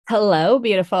Hello,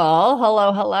 beautiful.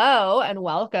 Hello, hello, and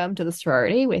welcome to the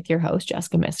sorority with your host,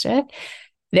 Jessica Mystic.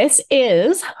 This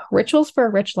is Rituals for a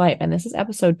Rich Life, and this is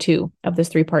episode 2 of this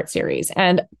 3-part series.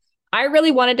 And I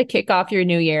really wanted to kick off your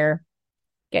new year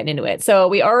getting into it. So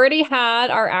we already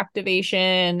had our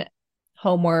activation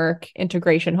homework,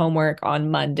 integration homework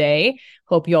on Monday.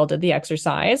 Hope you all did the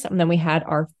exercise. And then we had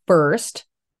our first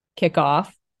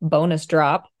kickoff bonus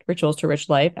drop, Rituals to Rich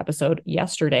Life episode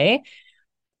yesterday,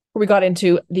 where we got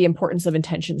into the importance of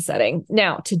intention setting.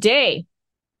 Now, today,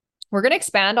 we're going to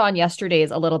expand on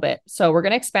yesterday's a little bit. So we're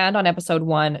going to expand on episode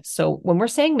 1. So when we're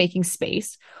saying making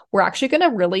space, we're actually going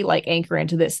to really anchor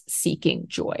into this seeking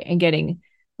joy and getting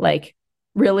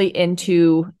really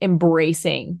into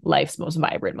embracing life's most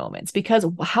vibrant moments. Because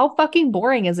how fucking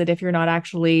boring is it if you're not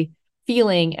actually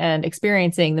feeling and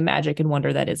experiencing the magic and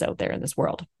wonder that is out there in this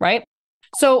world, right?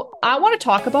 So I want to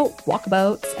talk about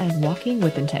walkabouts and walking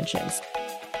with intentions.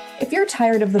 If you're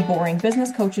tired of the boring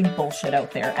business coaching bullshit out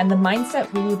there and the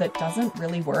mindset woo that doesn't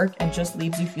really work and just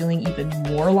leaves you feeling even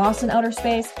more lost in outer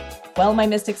space, well, my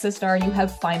Mystic Sister, you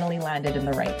have finally landed in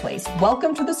the right place.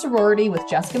 Welcome to the sorority with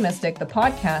Jessica Mystic, the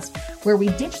podcast where we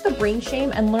ditch the brain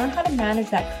shame and learn how to manage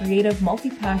that creative,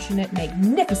 multi-passionate,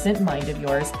 magnificent mind of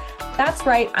yours. That's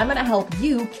right, I'm going to help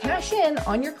you cash in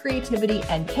on your creativity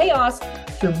and chaos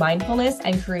through mindfulness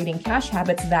and creating cash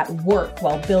habits that work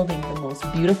while building the most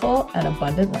beautiful and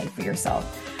abundant life for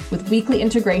yourself. With weekly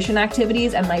integration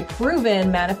activities and my proven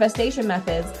manifestation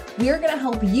methods, we are going to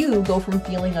help you go from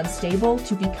feeling unstable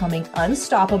to becoming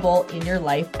unstoppable in your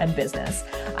life and business.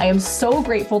 I am so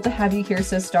grateful to have you here,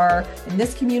 sister. In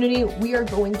this community, we are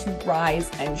going to rise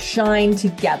and shine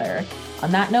together.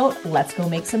 On that note, let's go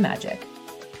make some magic.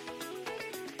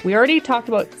 We already talked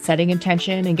about setting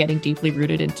intention and getting deeply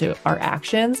rooted into our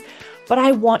actions, but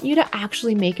I want you to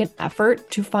actually make an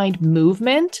effort to find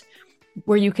movement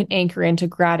where you can anchor into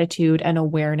gratitude and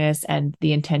awareness and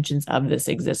the intentions of this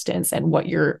existence and what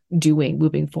you're doing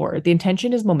moving forward. The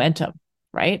intention is momentum,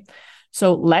 right?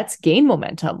 So let's gain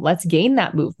momentum. Let's gain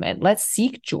that movement. Let's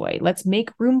seek joy. Let's make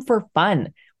room for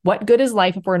fun. What good is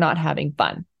life if we're not having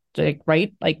fun?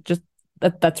 Right?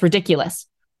 That's ridiculous.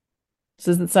 This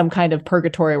isn't some kind of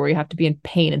purgatory where you have to be in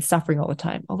pain and suffering all the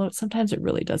time. Although sometimes it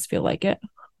really does feel like it.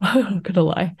 I'm not gonna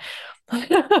lie.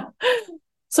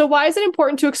 So why is it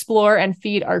important to explore and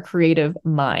feed our creative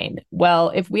mind?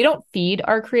 Well, if we don't feed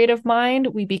our creative mind,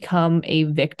 we become a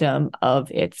victim of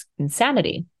its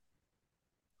insanity.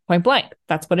 Point blank.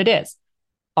 That's what it is.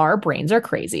 Our brains are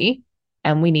crazy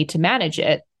and we need to manage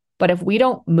it. But if we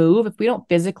don't move, if we don't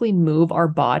physically move our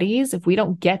bodies, if we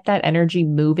don't get that energy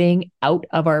moving out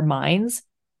of our minds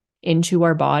into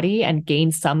our body and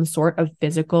gain some sort of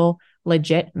physical,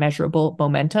 legit, measurable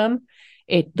momentum,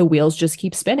 the wheels just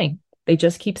keep spinning. They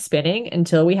just keep spinning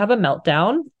until we have a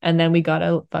meltdown, and then we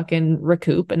gotta fucking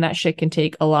recoup, and that shit can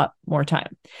take a lot more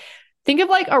time. Think of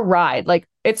a ride,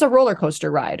 it's a roller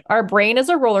coaster ride. Our brain is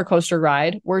a roller coaster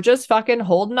ride. We're just fucking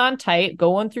holding on tight,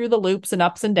 going through the loops and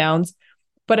ups and downs.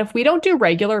 But if we don't do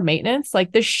regular maintenance,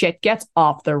 this shit gets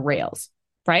off the rails,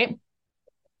 right?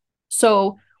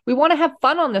 So we want to have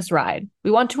fun on this ride.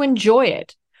 We want to enjoy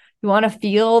it. We want to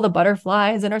feel the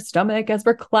butterflies in our stomach as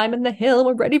we're climbing the hill.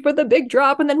 We're ready for the big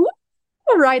drop, and then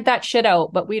we'll ride that shit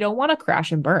out. But we don't want to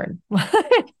crash and burn,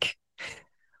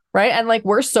 right? And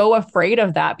we're so afraid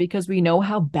of that because we know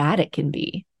how bad it can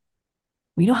be.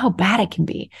 We know how bad it can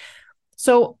be.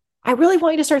 So I really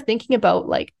want you to start thinking about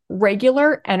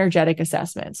regular energetic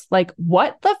assessments.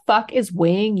 What the fuck is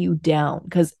weighing you down?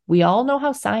 Because we all know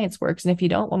how science works. And if you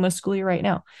don't, I'm going to school you right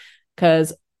now.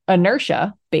 Because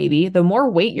inertia, baby, the more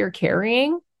weight you're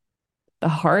carrying, the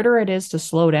harder it is to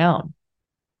slow down,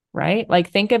 right?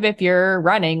 Think of if you're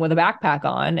running with a backpack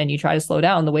on and you try to slow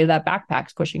down, the way that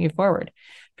backpack's pushing you forward.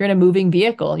 If you're in a moving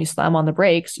vehicle and you slam on the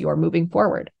brakes, you're moving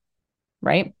forward,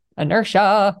 right?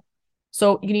 Inertia.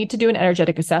 So you need to do an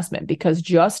energetic assessment, because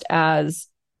just as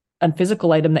a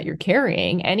physical item that you're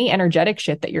carrying, any energetic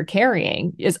shit that you're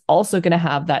carrying is also going to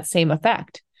have that same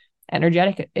effect.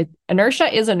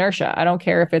 Inertia is inertia. I don't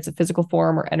care if it's a physical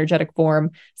form or energetic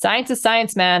form. Science is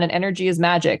science, man, and energy is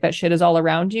magic. That shit is all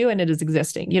around you and it is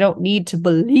existing. You don't need to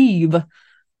believe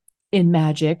in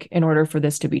magic in order for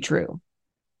this to be true.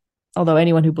 Although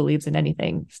anyone who believes in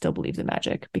anything still believes in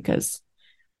magic, because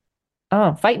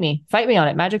fight me on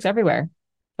it. Magic's everywhere.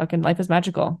 Fucking life is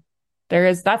magical.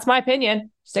 That's my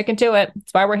opinion. Sticking to it.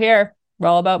 That's why we're here. We're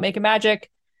all about making magic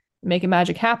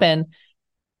happen.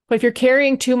 But if you're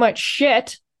carrying too much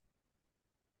shit,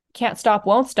 can't stop,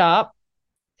 won't stop,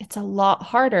 it's a lot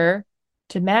harder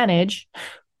to manage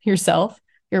yourself,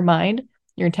 your mind,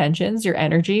 your intentions, your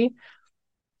energy.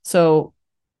 So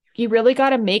you really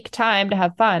got to make time to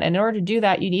have fun. And in order to do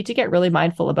that, you need to get really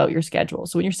mindful about your schedule.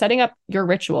 So when you're setting up your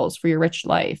rituals for your rich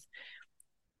life,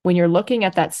 when you're looking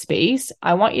at that space,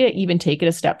 I want you to even take it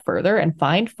a step further and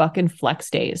find fucking flex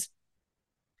days.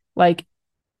 Like,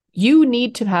 you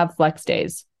need to have flex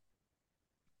days.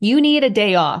 You need a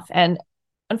day off. And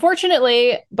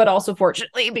unfortunately, but also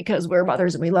fortunately, because we're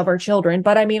mothers and we love our children,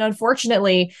 but I mean,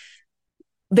 unfortunately,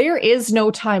 there is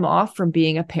no time off from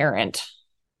being a parent.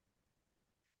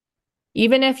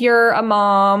 Even if you're a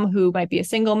mom who might be a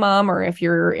single mom, or if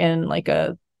you're in like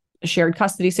a shared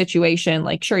custody situation,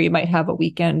 like sure, you might have a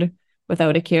weekend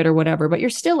without a kid or whatever, but you're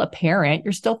still a parent.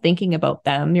 You're still thinking about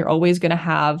them. There's always going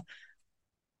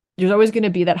to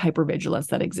be that hypervigilance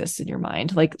that exists in your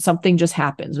mind. Like something just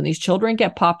happens when these children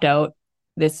get popped out.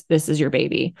 This is your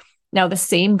baby. Now, the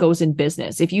same goes in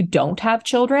business. If you don't have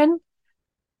children,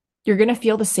 you're going to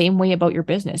feel the same way about your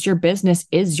business. Your business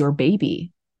is your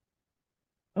baby.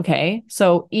 Okay.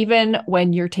 So even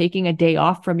when you're taking a day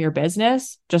off from your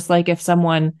business, just like if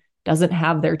someone doesn't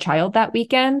have their child that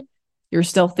weekend, you're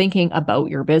still thinking about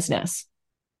your business,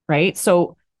 right?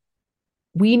 So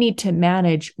we need to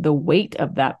manage the weight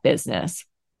of that business.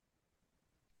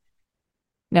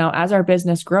 Now, as our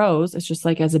business grows, it's just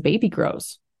like as a baby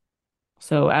grows.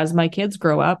 So as my kids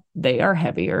grow up, they are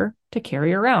heavier to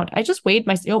carry around. I just weighed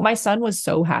my son was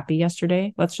so happy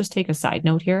yesterday. Let's just take a side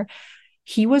note here.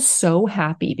 He was so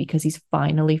happy because he's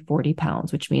finally 40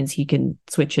 pounds, which means he can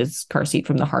switch his car seat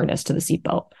from the harness to the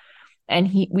seatbelt.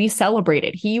 And we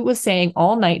celebrated. He was saying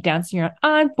all night, dancing around,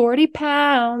 I'm 40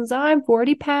 pounds, I'm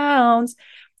 40 pounds.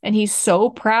 And he's so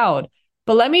proud.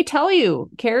 But let me tell you,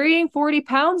 carrying 40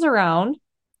 pounds around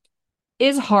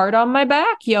is hard on my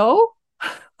back, yo.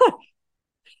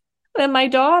 And my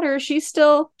daughter, she's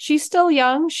still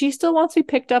young. She still wants to be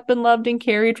picked up and loved and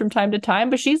carried from time to time,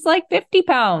 but she's like 50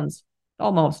 pounds.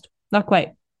 Almost. Not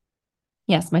quite.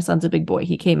 Yes, my son's a big boy.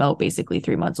 He came out basically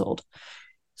 3 months old.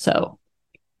 So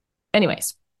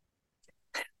anyways,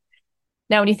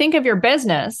 now when you think of your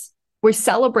business, we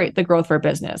celebrate the growth of our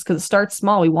business because it starts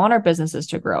small. We want our businesses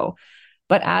to grow.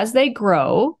 But as they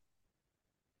grow,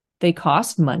 they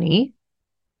cost money.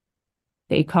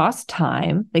 They cost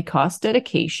time. They cost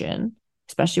dedication,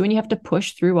 especially when you have to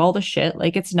push through all the shit.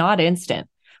 Like it's not instant.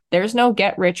 There's no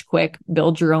get rich quick,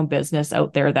 build your own business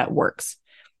out there that works.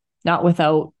 Not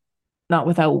without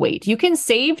weight. You can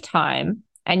save time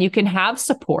and you can have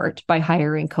support by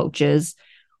hiring coaches,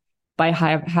 by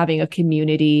having a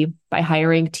community, by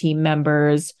hiring team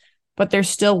members, but there's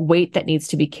still weight that needs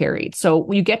to be carried. So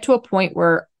when you get to a point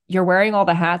where you're wearing all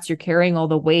the hats, you're carrying all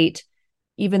the weight,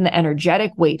 even the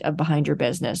energetic weight of behind your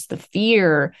business, the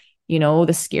fear,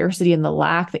 the scarcity and the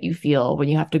lack that you feel when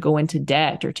you have to go into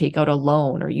debt or take out a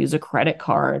loan or use a credit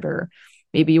card, or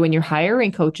maybe when you're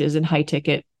hiring coaches in high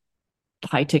ticket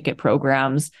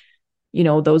programs,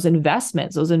 those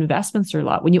investments are a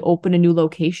lot. When you open a new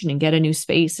location and get a new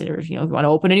space, or, if you want to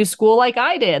open a new school like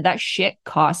I did, that shit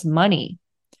costs money.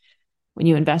 When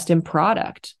you invest in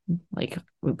product, like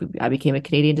I became a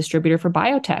Canadian distributor for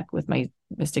biotech with my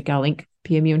Mystic Gal Inc.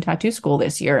 PMU and tattoo school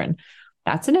this year. And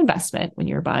that's an investment when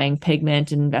you're buying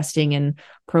pigment and investing in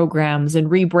programs and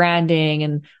rebranding.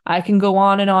 And I can go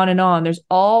on and on and on. There's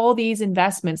all these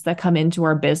investments that come into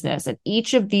our business. And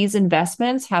each of these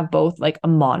investments have both like a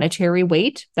monetary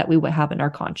weight that we would have in our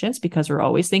conscience because we're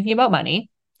always thinking about money.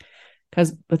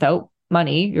 Because without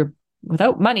money,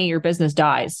 your business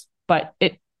dies. But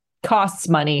it costs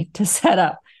money to set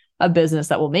up a business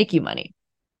that will make you money.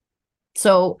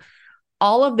 So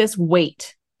all of this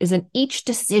weight is in each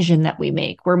decision that we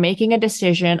make. We're making a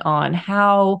decision on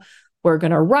how we're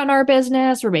going to run our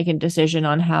business. We're making a decision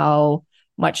on how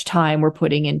much time we're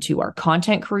putting into our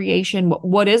content creation.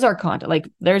 What is our content? Like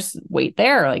there's weight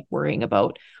there, like worrying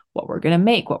about what we're going to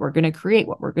make, what we're going to create,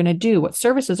 what we're going to do, what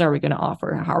services are we going to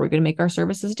offer? How are we going to make our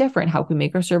services different? How can we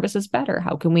make our services better?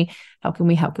 How can we?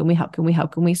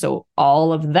 So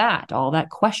all of that, all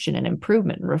that question and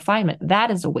improvement and refinement,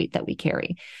 that is a weight that we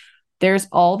carry. There's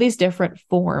all these different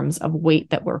forms of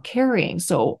weight that we're carrying.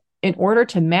 So in order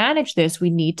to manage this, we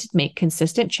need to make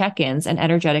consistent check-ins and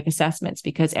energetic assessments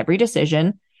because every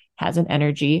decision has an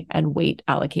energy and weight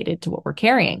allocated to what we're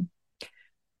carrying.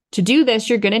 To do this,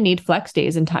 you're going to need flex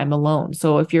days and time alone.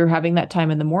 So if you're having that time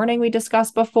in the morning we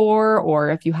discussed before, or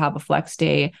if you have a flex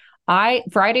day,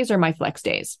 Fridays are my flex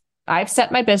days. I've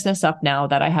set my business up now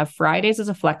that I have Fridays as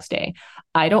a flex day.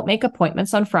 I don't make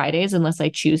appointments on Fridays unless I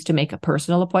choose to make a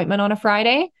personal appointment on a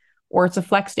Friday, or it's a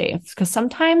flex day. Because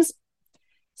sometimes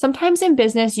in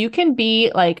business, you can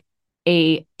be like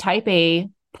a type A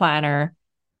planner.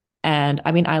 And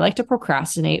I mean, I like to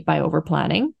procrastinate by over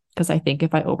planning because I think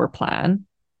if I over plan,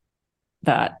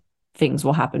 that things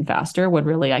will happen faster, when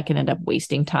really I can end up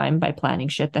wasting time by planning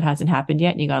shit that hasn't happened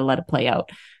yet, and you got to let it play out.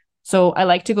 So I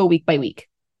like to go week by week.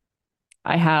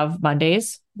 I have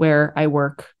Mondays where I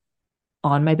work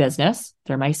on my business.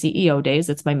 They're my CEO days.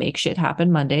 It's my make shit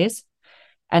happen Mondays.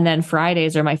 And then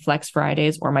Fridays are my flex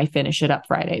Fridays or my finish it up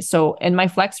Fridays. So in my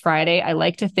flex Friday, I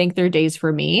like to think they're days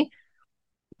for me,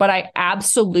 but I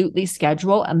absolutely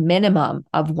schedule a minimum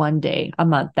of 1 day a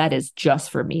month. That is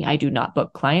just for me. I do not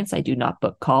book clients. I do not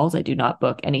book calls. I do not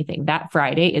book anything. That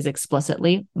Friday is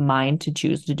explicitly mine to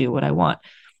choose to do what I want.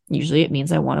 Usually it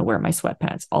means I want to wear my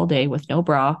sweatpants all day with no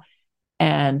bra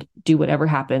and do whatever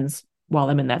happens while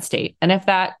I'm in that state. And if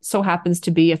that so happens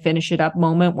to be a finish it up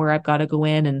moment where I've got to go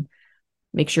in and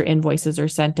make sure invoices are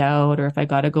sent out, or if I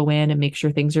got to go in and make sure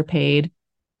things are paid,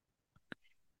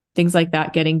 things like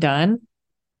that getting done.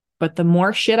 But the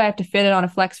more shit I have to fit it on a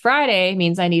Flex Friday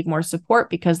means I need more support,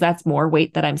 because that's more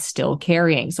weight that I'm still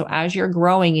carrying. So as you're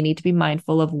growing, you need to be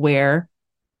mindful of where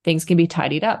things can be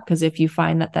tidied up. Because if you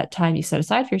find that that time you set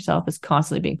aside for yourself is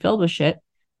constantly being filled with shit,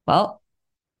 well,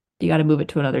 you got to move it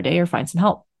to another day or find some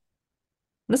help.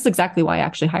 And this is exactly why I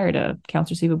actually hired a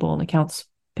accounts receivable and accounts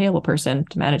payable person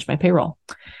to manage my payroll,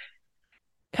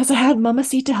 because I had Mama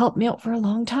C to help me out for a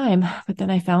long time. But then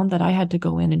I found that I had to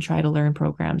go in and try to learn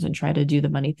programs and try to do the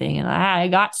money thing. And I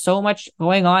got so much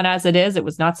going on as it is. It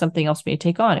was not something else for me to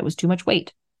take on. It was too much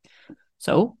weight.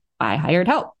 So I hired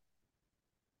help.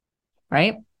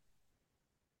 Right?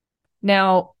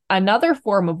 Now, another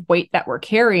form of weight that we're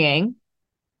carrying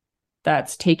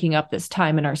that's taking up this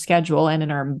time in our schedule and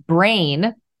in our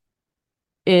brain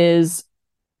is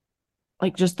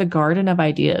like just the garden of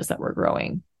ideas that we're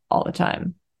growing all the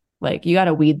time. Like, you got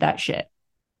to weed that shit.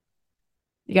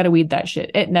 You got to weed that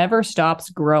shit. It never stops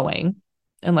growing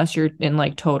unless you're in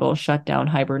like total shutdown,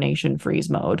 hibernation, freeze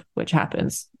mode, which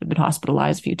happens. I've been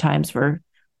hospitalized a few times for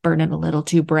burning a little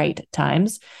too bright at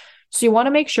times. So you want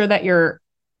to make sure that you're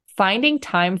finding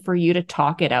time for you to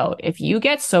talk it out. If you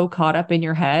get so caught up in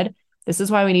your head, this is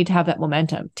why we need to have that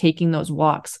momentum, taking those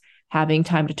walks, having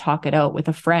time to talk it out with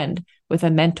a friend, with a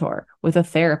mentor, with a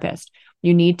therapist.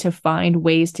 You need to find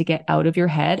ways to get out of your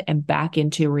head and back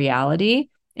into reality,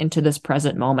 into this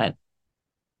present moment.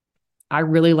 I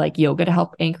really like yoga to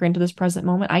help anchor into this present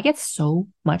moment. I get so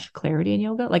much clarity in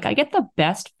yoga. Like, I get the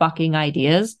best fucking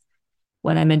ideas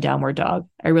when I'm in downward dog.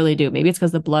 I really do. Maybe it's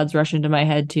because the blood's rushing to my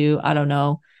head too. I don't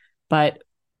know. But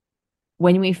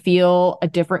when we feel a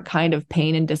different kind of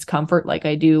pain and discomfort, like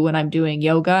I do when I'm doing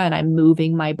yoga and I'm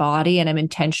moving my body and I'm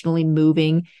intentionally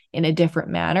moving in a different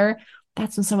manner,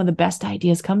 that's when some of the best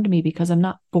ideas come to me, because I'm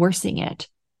not forcing it.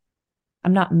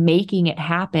 I'm not making it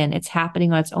happen. It's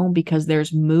happening on its own because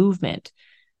there's movement.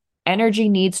 Energy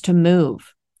needs to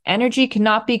move. Energy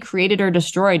cannot be created or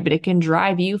destroyed, but it can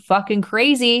drive you fucking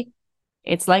crazy.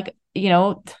 It's like,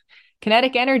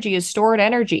 kinetic energy is stored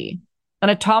energy. An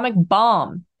atomic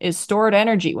bomb is stored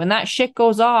energy. When that shit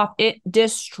goes off, it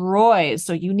destroys.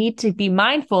 So you need to be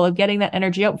mindful of getting that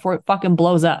energy out before it fucking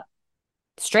blows up.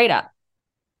 Straight up.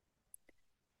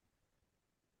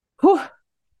 Whew.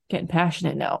 Getting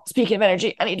passionate now. Speaking of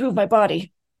energy, I need to move my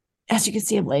body. As you can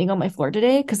see, I'm laying on my floor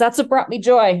today because that's what brought me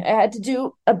joy. I had to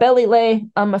do a belly lay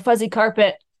on my fuzzy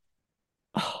carpet.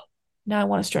 Oh, now I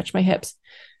want to stretch my hips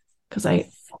because I'm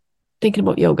thinking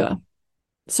about yoga.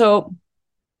 So,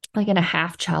 like in a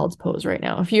half child's pose right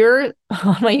now. If you're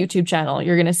on my YouTube channel,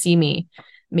 you're going to see me,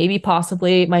 maybe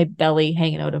possibly my belly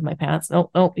hanging out of my pants.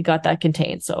 No, we got that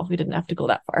contained. So we didn't have to go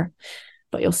that far.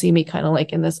 But you'll see me kind of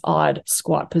like in this odd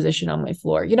squat position on my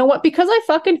floor. You know what? Because I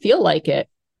fucking feel like it.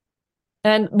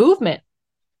 And movement.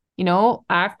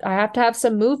 I have to have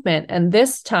some movement. And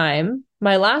this time,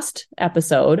 my last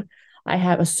episode,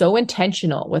 I was so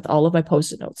intentional with all of my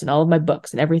post-it notes and all of my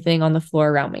books and everything on the floor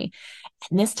around me.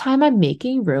 And this time I'm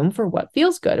making room for what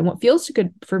feels good. And what feels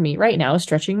good for me right now is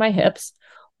stretching my hips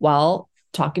while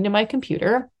talking to my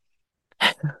computer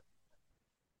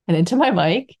and into my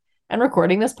mic and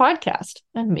recording this podcast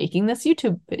and making this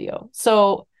YouTube video.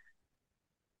 So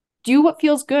do what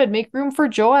feels good. Make room for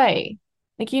joy.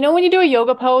 Like, when you do a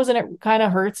yoga pose and it kind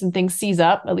of hurts and things seize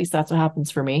up, at least that's what happens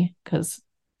for me, because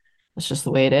that's just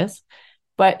the way it is.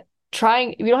 But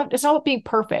it's not about being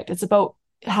perfect. It's about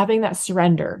having that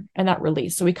surrender and that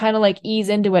release. So we kind of like ease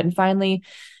into it and finally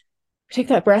take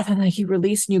that breath and like you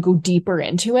release and you go deeper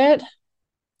into it.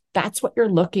 That's what you're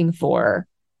looking for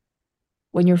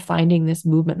when you're finding this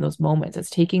movement in those moments. It's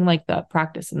taking like the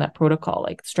practice and that protocol,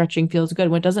 like stretching feels good.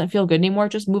 When it doesn't feel good anymore,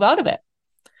 just move out of it.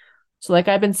 So like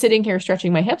I've been sitting here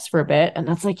stretching my hips for a bit and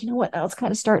that's like, what? Now it's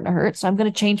kind of starting to hurt. So I'm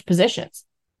going to change positions.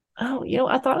 Oh,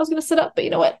 I thought I was going to sit up, but you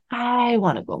know what? I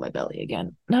want to go on my belly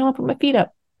again. Now I'll put my feet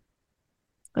up.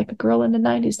 like a girl in the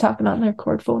 90s talking on their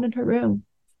cord phone in her room.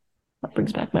 That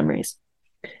brings back memories.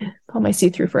 All my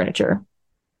see-through furniture.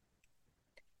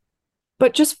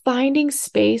 But just finding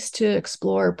space to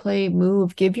explore, play,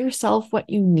 move, give yourself what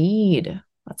you need.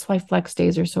 That's why flex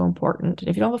days are so important. And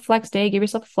if you don't have a flex day, give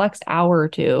yourself a flex hour or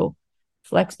two,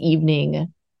 flex evening,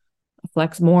 a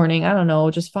flex morning. I don't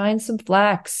know. Just find some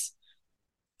flex,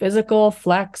 physical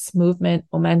flex, movement,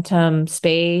 momentum,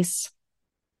 space.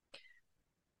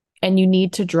 And you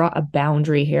need to draw a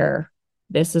boundary here.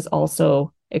 This is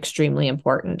also extremely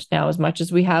important. Now, as much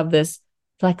as we have this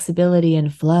flexibility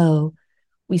and flow,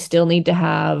 we still need to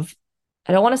have,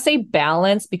 I don't want to say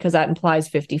balance because that implies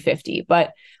 50-50,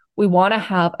 but we want to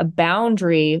have a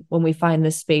boundary when we find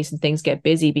this space and things get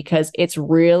busy, because it's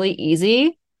really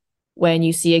easy when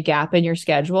you see a gap in your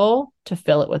schedule to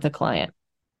fill it with a client.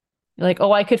 You're like,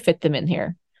 oh, I could fit them in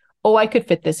here. Oh, I could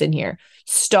fit this in here.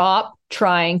 Stop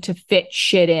trying to fit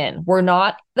shit in. We're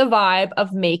not the vibe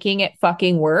of making it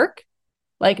fucking work.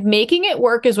 Like, making it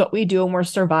work is what we do when we're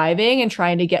surviving and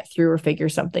trying to get through or figure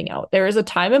something out. There is a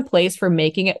time and place for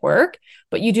making it work,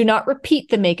 but you do not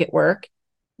repeat the make it work.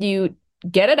 You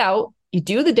get it out, you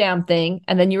do the damn thing,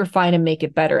 and then you refine and make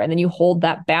it better. And then you hold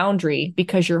that boundary,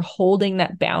 because you're holding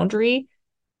that boundary.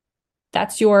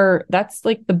 That's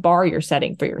like the bar you're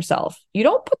setting for yourself. You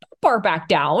don't put the bar back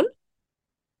down.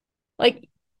 Like,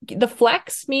 the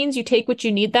flex means you take what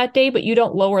you need that day, but you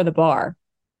don't lower the bar.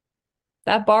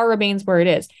 That bar remains where it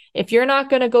is. If you're not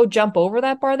going to go jump over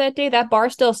that bar that day, that bar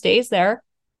still stays there.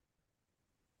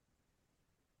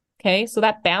 Okay, so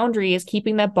that boundary is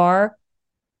keeping that bar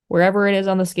wherever it is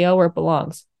on the scale where it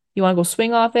belongs. You want to go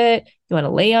swing off it, you want to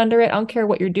lay under it. I don't care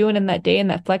what you're doing in that day, and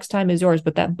that flex time is yours.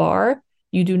 But that bar,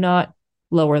 you do not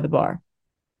lower the bar.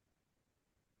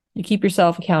 You keep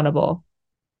yourself accountable.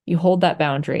 You hold that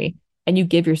boundary, and you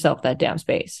give yourself that damn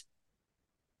space.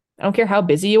 I don't care how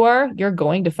busy you are, you're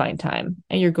going to find time,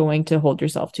 and you're going to hold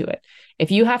yourself to it. If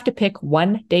you have to pick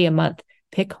one day a month,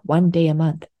 pick one day a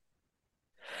month.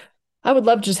 I would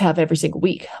love to just have every single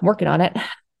week. I'm working on it.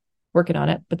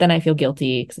 But then I feel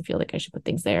guilty because I feel like I should put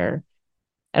things there.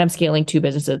 And I'm scaling 2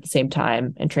 businesses at the same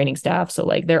time and training staff. So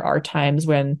like, there are times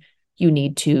when you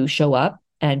need to show up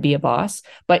and be a boss,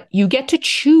 but you get to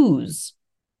choose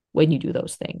when you do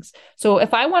those things. So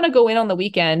if I want to go in on the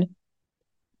weekend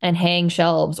and hang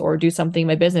shelves or do something in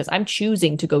my business, I'm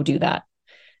choosing to go do that.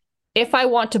 If I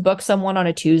want to book someone on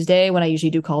a Tuesday when I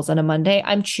usually do calls on a Monday,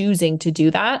 I'm choosing to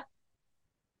do that.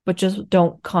 But just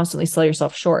don't constantly sell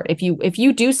yourself short. If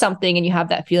you do something and you have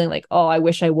that feeling like, oh, I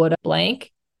wish I would have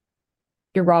blank,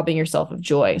 you're robbing yourself of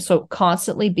joy. So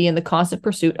constantly be in the constant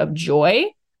pursuit of joy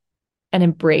and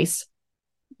embrace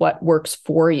what works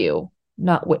for you,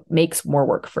 not what makes more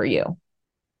work for you.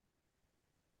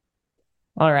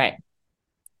 All right.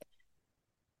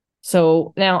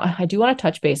 So now I do want to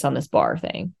touch base on this bar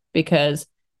thing, because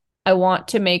I want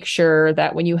to make sure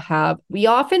that when we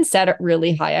often set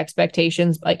really high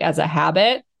expectations, like as a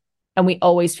habit, and we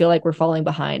always feel like we're falling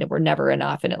behind and we're never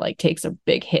enough. And it like takes a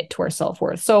big hit to our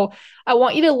self-worth. So I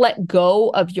want you to let go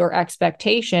of your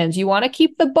expectations. You want to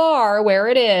keep the bar where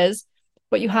it is,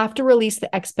 but you have to release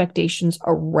the expectations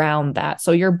around that.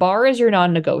 So your bar is your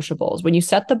non-negotiables. When you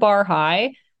set the bar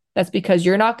high, that's because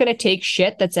you're not going to take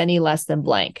shit that's any less than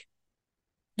blank.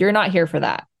 You're not here for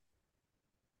that.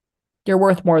 You're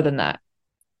worth more than that.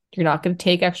 You're not going to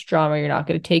take extra drama. You're not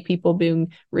going to take people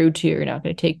being rude to you. You're not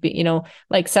going to take,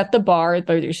 like, set the bar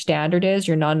where your standard is,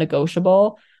 your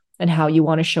non-negotiable, and how you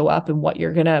want to show up and what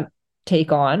you're going to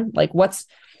take on. Like,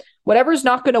 whatever's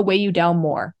not going to weigh you down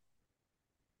more.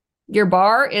 Your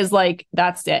bar is like,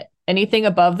 that's it. Anything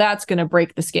above that's going to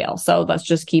break the scale. So let's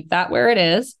just keep that where it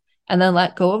is, and then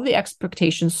let go of the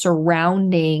expectations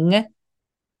surrounding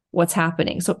what's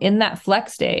happening. So in that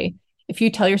flex day, if you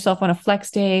tell yourself on a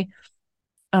flex day,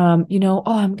 I'm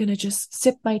going to just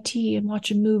sip my tea and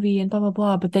watch a movie and blah, blah,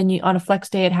 blah. But then on a flex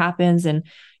day, it happens and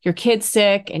your kid's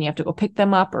sick and you have to go pick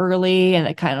them up early. And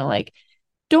it kind of like,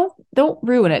 don't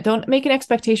ruin it. Don't make an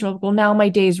expectation of, well, now my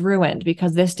day's ruined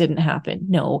because this didn't happen.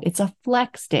 No, it's a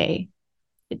flex day.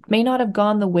 It may not have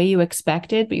gone the way you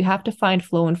expected, but you have to find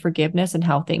flow and forgiveness in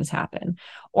how things happen.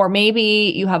 Or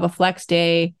maybe you have a flex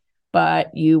day,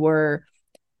 but you were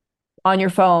on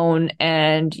your phone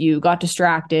and you got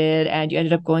distracted and you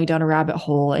ended up going down a rabbit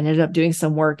hole and ended up doing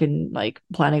some work and like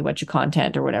planning a bunch of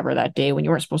content or whatever that day when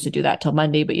you weren't supposed to do that till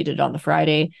Monday, but you did it on the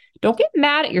Friday. Don't get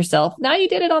mad at yourself. Now you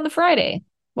did it on the Friday.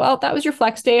 Well, that was your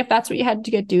flex day. If that's what you had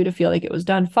to do to feel like it was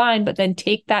done, fine. But then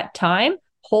take that time,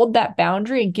 hold that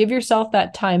boundary, and give yourself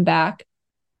that time back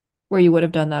where you would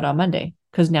have done that on Monday.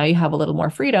 Because now you have a little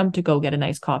more freedom to go get a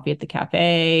nice coffee at the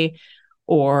cafe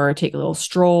or take a little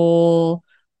stroll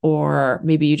Or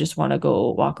maybe you just want to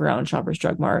go walk around Shoppers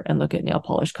Drug Mart and look at nail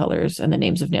polish colors and the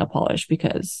names of nail polish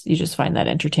because you just find that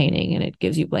entertaining and it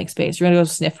gives you blank space. You're going to go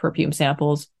sniff perfume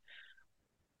samples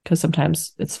because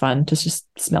sometimes it's fun to just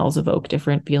smells evoke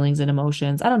different feelings and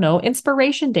emotions. I don't know.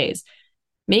 Inspiration days.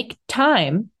 Make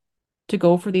time to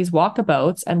go for these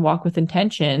walkabouts and walk with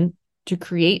intention to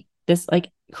create this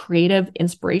like creative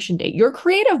inspiration day. Your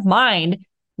creative mind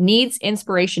needs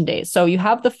inspiration days. So you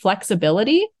have the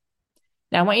flexibility.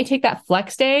 Now, I want you to take that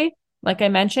flex day, like I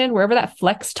mentioned, wherever that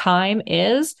flex time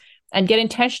is, and get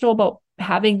intentional about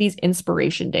having these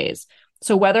inspiration days.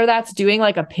 So whether that's doing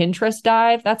like a Pinterest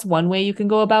dive, that's one way you can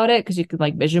go about it because you could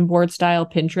like vision board style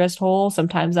Pinterest hole.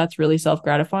 Sometimes that's really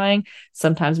self-gratifying.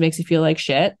 Sometimes makes you feel like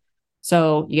shit.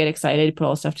 So you get excited, you put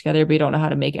all the stuff together, but you don't know how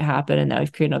to make it happen. And now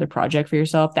you've created another project for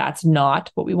yourself. That's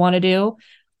not what we want to do.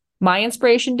 My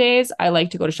inspiration days, I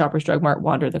like to go to Shoppers Drug Mart,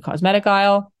 wander the cosmetic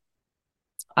aisle.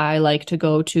 I like to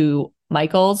go to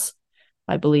Michael's.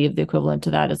 I believe the equivalent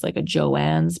to that is like a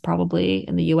Joann's probably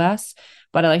in the US.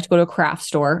 But I like to go to a craft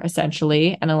store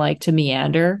essentially. And I like to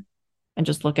meander and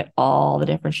just look at all the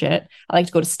different shit. I like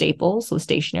to go to Staples, so the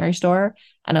stationery store.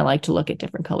 And I like to look at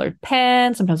different colored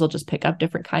pens. Sometimes I'll just pick up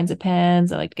different kinds of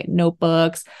pens. I like to get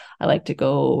notebooks. I like to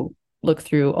go look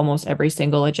through almost every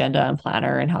single agenda and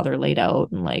planner and how they're laid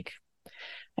out. And like,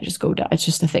 I just go down. It's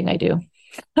just a thing I do.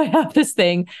 I have this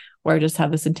thing where I just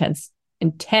have this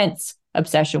intense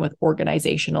obsession with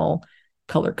organizational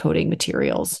color coding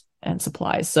materials and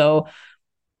supplies. So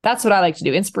that's what I like to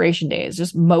do. Inspiration days,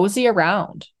 just mosey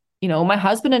around. You know, my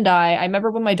husband and I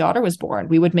remember when my daughter was born,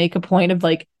 we would make a point of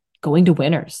like going to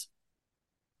Winners,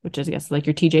 which is, I guess, like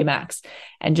your TJ Maxx,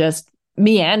 and just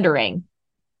meandering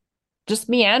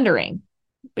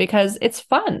because it's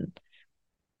fun.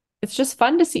 It's just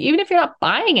fun to see, even if you're not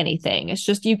buying anything. It's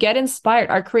just you get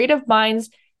inspired. Our creative minds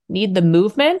need the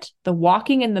movement, the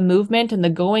walking and the movement and the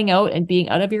going out and being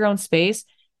out of your own space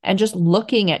and just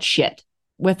looking at shit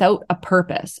without a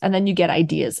purpose. And then you get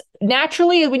ideas.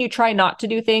 Naturally, when you try not to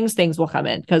do things, things will come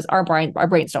in because our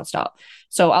brains don't stop.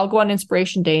 So I'll go on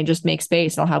inspiration day and just make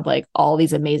space. And I'll have like all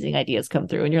these amazing ideas come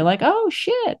through. And you're like, oh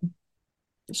shit.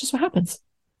 It's just what happens.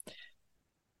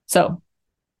 So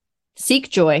seek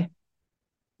joy,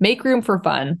 make room for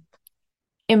fun,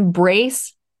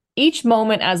 embrace each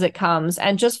moment as it comes,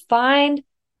 and just find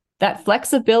that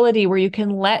flexibility where you can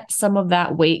let some of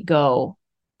that weight go.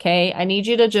 Okay. I need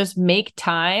you to just make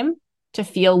time to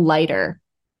feel lighter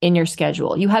in your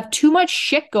schedule. You have too much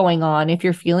shit going on if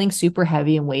you're feeling super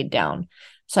heavy and weighed down.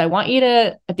 So I want you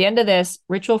to, at the end of this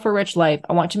Ritual for Rich Life,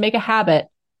 I want you to make a habit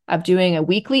of doing a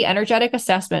weekly energetic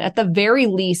assessment, at the very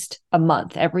least a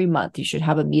month. Every month, you should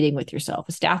have a meeting with yourself,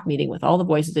 a staff meeting with all the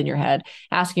voices in your head,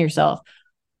 asking yourself,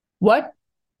 what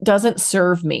doesn't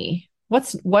serve me?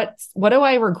 What do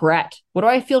I regret? What do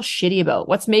I feel shitty about?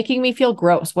 What's making me feel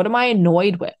gross? What am I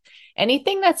annoyed with?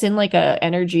 Anything that's in like a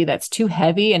energy that's too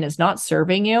heavy and is not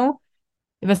serving you,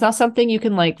 if it's not something you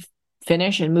can like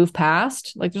finish and move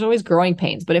past, like there's always growing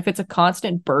pains, but if it's a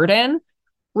constant burden,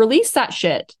 release that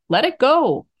shit. Let it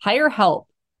go. Hire help.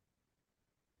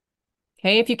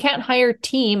 Okay. If you can't hire a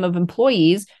team of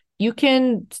employees, you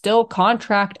can still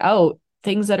contract out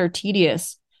things that are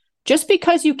tedious. Just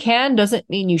because you can doesn't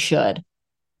mean you should.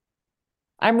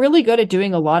 I'm really good at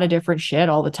doing a lot of different shit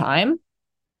all the time.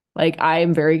 Like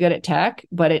I'm very good at tech,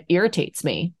 but it irritates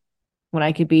me when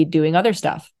I could be doing other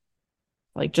stuff.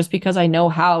 Like just because I know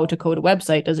how to code a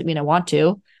website doesn't mean I want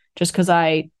to. Just because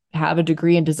I have a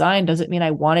degree in design doesn't mean I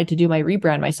wanted to do my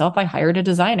rebrand myself. I hired a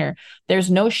designer.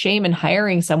 There's no shame in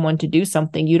hiring someone to do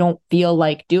something you don't feel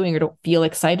like doing or don't feel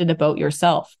excited about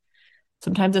yourself.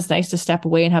 Sometimes it's nice to step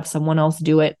away and have someone else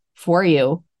do it for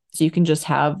you so you can just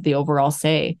have the overall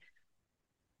say.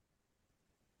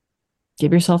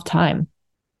 Give yourself time.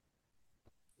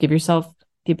 Give yourself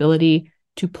the ability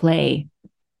to play.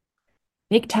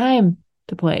 Make time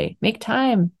to play. Make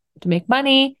time to make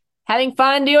money. Having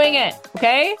fun doing it.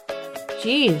 Okay?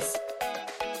 Jeez.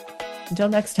 Until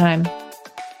next time.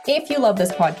 If you love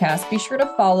this podcast, be sure to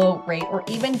follow, rate, or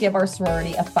even give our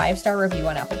sorority a 5-star review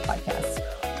on Apple Podcasts.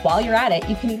 While you're at it,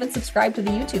 you can even subscribe to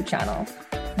the YouTube channel.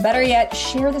 Better yet,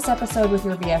 share this episode with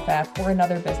your BFF or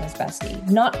another business bestie.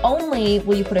 Not only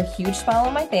will you put a huge smile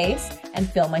on my face and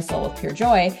fill my soul with pure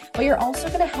joy, but you're also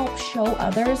going to help show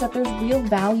others that there's real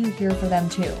value here for them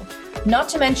too. Not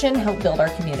to mention help build our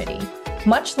community.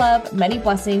 Much love, many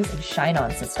blessings, and shine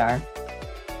on, Sistar.